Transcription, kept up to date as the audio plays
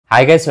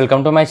Hi guys,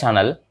 welcome to my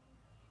channel.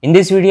 In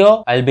this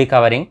video, I will be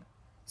covering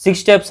 6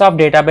 steps of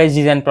database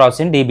design process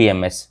in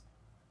DBMS.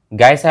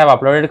 Guys, I have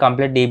uploaded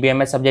complete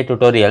DBMS subject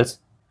tutorials.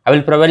 I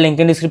will provide link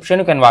in description,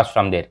 you can watch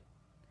from there.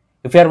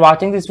 If you are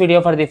watching this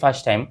video for the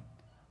first time,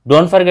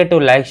 don't forget to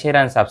like, share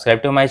and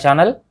subscribe to my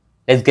channel.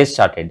 Let's get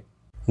started.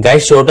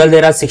 Guys, total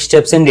there are 6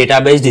 steps in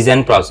database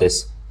design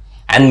process.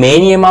 And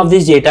main aim of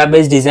this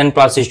database design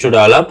process is to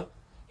develop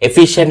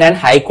efficient and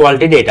high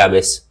quality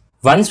database.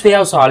 Once we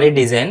have solid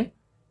design,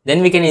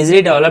 then we can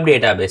easily develop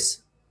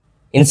database.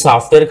 In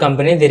software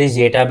company, there is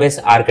database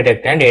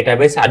architect and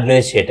database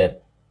administrator.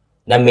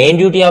 The main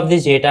duty of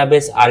this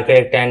database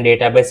architect and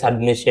database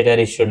administrator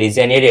is to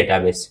design a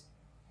database.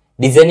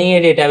 Designing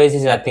a database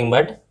is nothing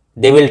but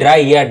they will draw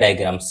ER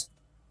diagrams.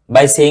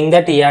 By seeing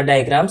that ER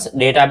diagrams,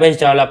 database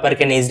developer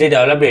can easily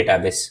develop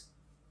database.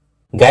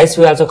 Guys,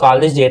 we also call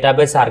this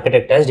database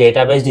architect as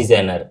database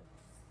designer.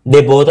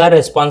 They both are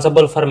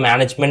responsible for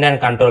management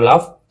and control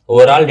of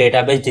overall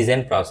database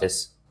design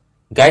process.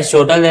 Guys,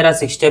 total there are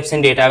 6 steps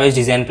in database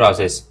design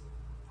process.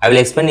 I will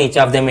explain each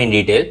of them in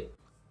detail.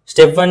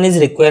 Step 1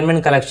 is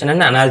requirement collection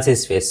and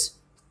analysis phase.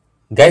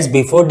 Guys,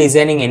 before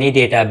designing any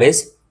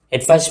database,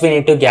 at first we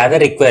need to gather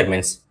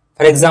requirements.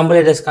 For example,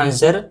 let us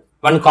consider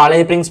one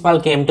college principal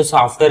came to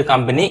software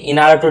company in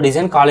order to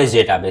design college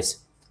database.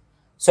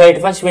 So at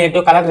first we need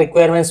to collect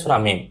requirements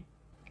from him.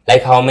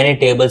 Like how many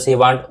tables he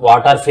wants,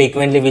 what are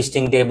frequently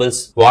visiting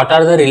tables, what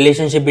are the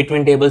relationship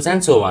between tables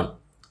and so on.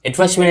 At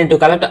first we need to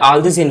collect all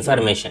this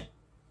information.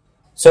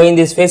 So in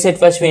this phase, at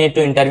first we need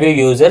to interview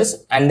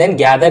users and then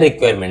gather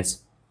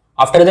requirements.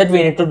 After that,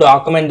 we need to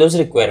document those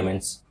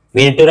requirements.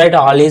 We need to write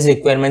all these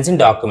requirements in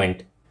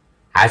document.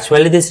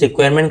 Actually, this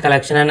requirement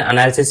collection and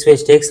analysis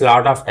phase takes a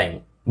lot of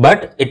time,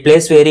 but it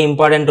plays very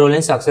important role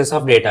in success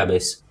of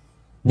database.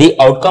 The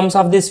outcomes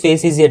of this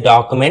phase is a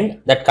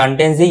document that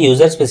contains the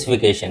user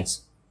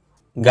specifications.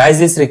 Guys,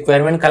 this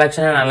requirement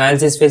collection and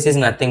analysis phase is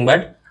nothing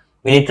but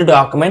we need to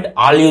document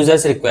all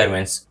users'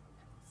 requirements.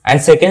 And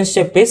second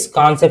step is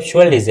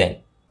conceptual design.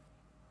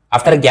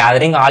 After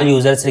gathering all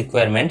users'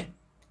 requirement,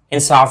 in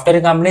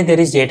software company there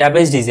is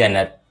database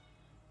designer.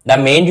 The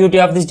main duty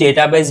of this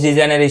database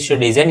designer is to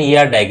design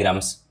ER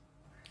diagrams.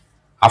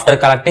 After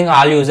collecting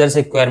all users'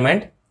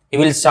 requirement, he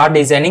will start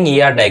designing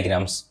ER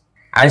diagrams.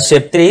 And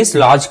step 3 is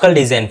logical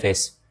design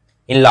phase.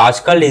 In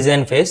logical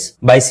design phase,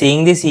 by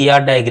seeing these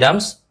ER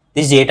diagrams,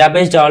 this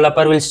database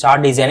developer will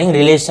start designing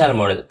relational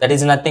model. That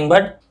is nothing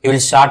but he will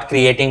start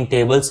creating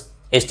tables,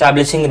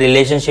 establishing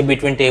relationship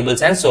between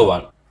tables and so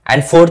on.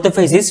 And fourth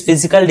phase is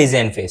physical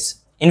design phase.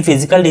 In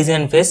physical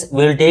design phase,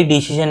 we will take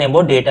decision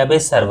about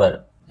database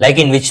server. Like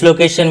in which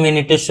location we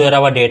need to store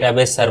our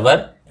database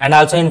server. And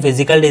also in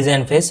physical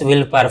design phase, we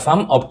will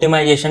perform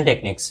optimization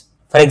techniques.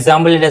 For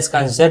example, let us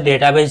consider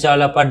database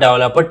developer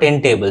develop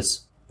 10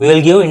 tables. We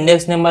will give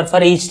index number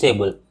for each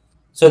table.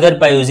 So that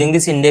by using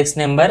this index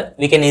number,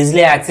 we can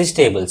easily access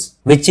tables,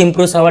 which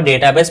improves our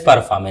database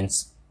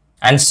performance.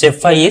 And step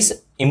 5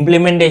 is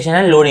implementation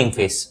and loading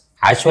phase.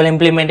 Actual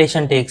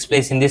implementation takes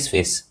place in this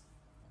phase.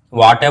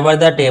 Whatever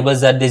the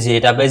tables that this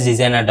database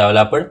designer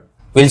developed,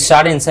 we'll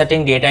start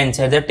inserting data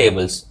inside the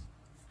tables.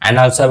 And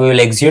also we will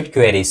execute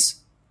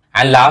queries.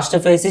 And last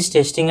phase is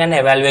testing and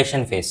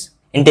evaluation phase.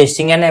 In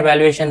testing and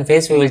evaluation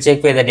phase, we will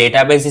check whether the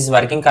database is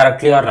working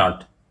correctly or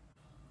not.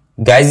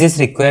 Guys, this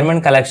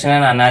requirement collection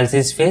and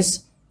analysis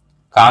phase,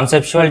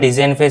 conceptual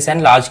design phase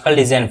and logical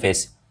design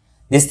phase.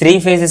 These 3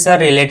 phases are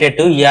related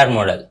to ER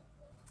model.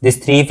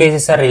 These 3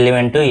 phases are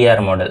relevant to ER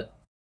model.